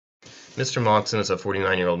Mr. Monson is a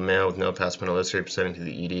 49-year-old male with no past medical history presenting to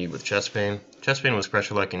the ED with chest pain. Chest pain was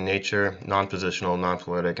pressure-like in nature, non-positional,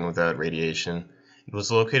 non-poetic, and without radiation. It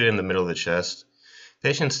was located in the middle of the chest.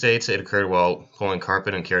 Patient states it occurred while pulling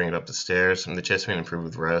carpet and carrying it up the stairs, and the chest pain improved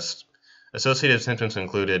with rest. Associated symptoms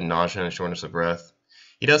included nausea and shortness of breath.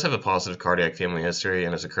 He does have a positive cardiac family history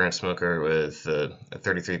and is a current smoker with a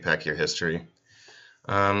 33-pack year history.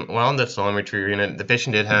 While in the telemetry unit, the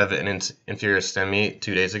patient did have an inferior STEMI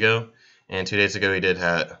 2 days ago, and 2 days ago he did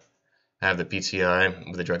have the PTI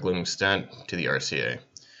with a drug-eluting stent to the RCA.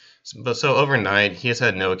 So overnight, he has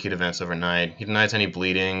had no acute events overnight. He denies any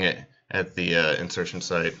bleeding at the insertion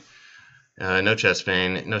site. No chest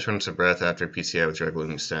pain, no shortness of breath after PCI with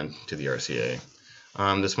drug-eluting stent to the RCA.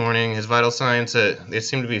 This morning, his vital signs, they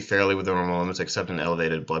seem to be fairly within normal limits except an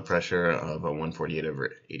elevated blood pressure of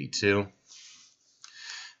 148/82.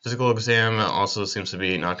 Physical exam also seems to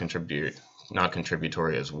be not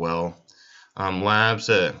contributory as well. Labs,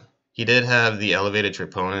 he did have the elevated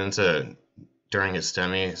troponins during his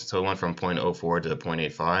STEMI, so it went from 0.04 to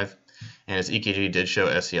 0.85. And his EKG did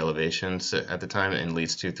show SC elevations at the time in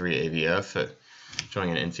leads 2-3 AVF, showing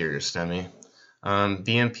an inferior STEMI.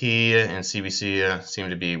 BMP and CBC seem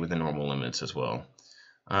to be within normal limits as well.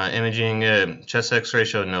 Imaging, chest X-ray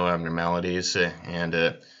showed no abnormalities, and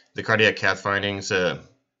the cardiac cath findings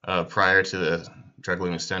prior to the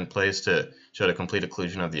drug-eluting stent placed showed a complete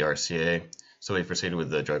occlusion of the RCA, so we proceeded with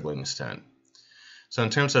the drug-eluting stent. So in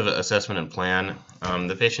terms of assessment and plan,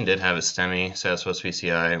 the patient did have a STEMI, status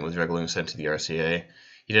post-PCI, with drug-eluting stent to the RCA.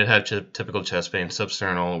 He did have typical chest pain,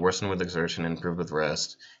 substernal, worsened with exertion, and improved with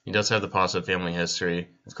rest. He does have the positive family history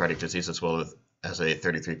of cardiac disease as well as a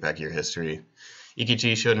 33-pack year history.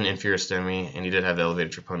 EKG showed an inferior STEMI, and he did have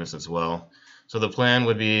elevated troponins as well. So the plan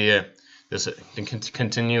would be to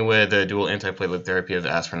continue with dual antiplatelet therapy of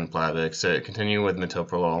aspirin and Plavix, continue with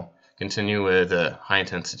metoprolol, continue with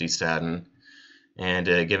high-intensity statin, and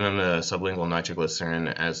give him a sublingual nitroglycerin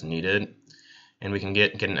as needed, and we can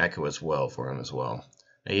get an echo as well for him as well.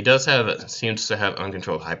 Now, he seems to have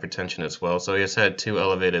uncontrolled hypertension as well, so he has had 2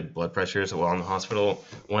 elevated blood pressures while in the hospital,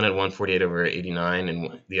 one at 148/89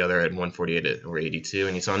 and the other at 148/82,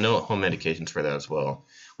 and he's on no home medications for that as well.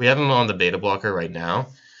 We have him on the beta blocker right now,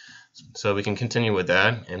 so we can continue with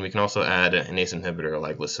that, and we can also add an ACE inhibitor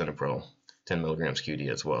like lisinopril, 10 milligrams QD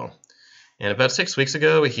as well. And about 6 weeks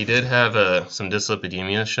ago, he did have some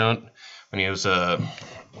dyslipidemia shown when he was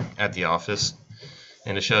at the office.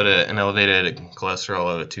 And it showed an elevated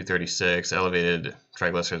cholesterol of 236, elevated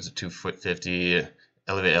triglycerides of 250,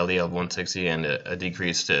 elevated LDL of 160, and a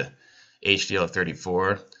decreased HDL of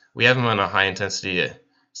 34. We have him on a high-intensity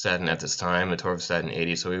statin at this time, atorvastatin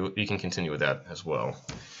 80, so we can continue with that as well.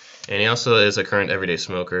 And he also is a current everyday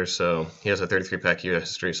smoker, so he has a 33-pack year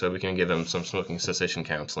history, so we can give him some smoking cessation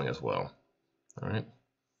counseling as well. All right.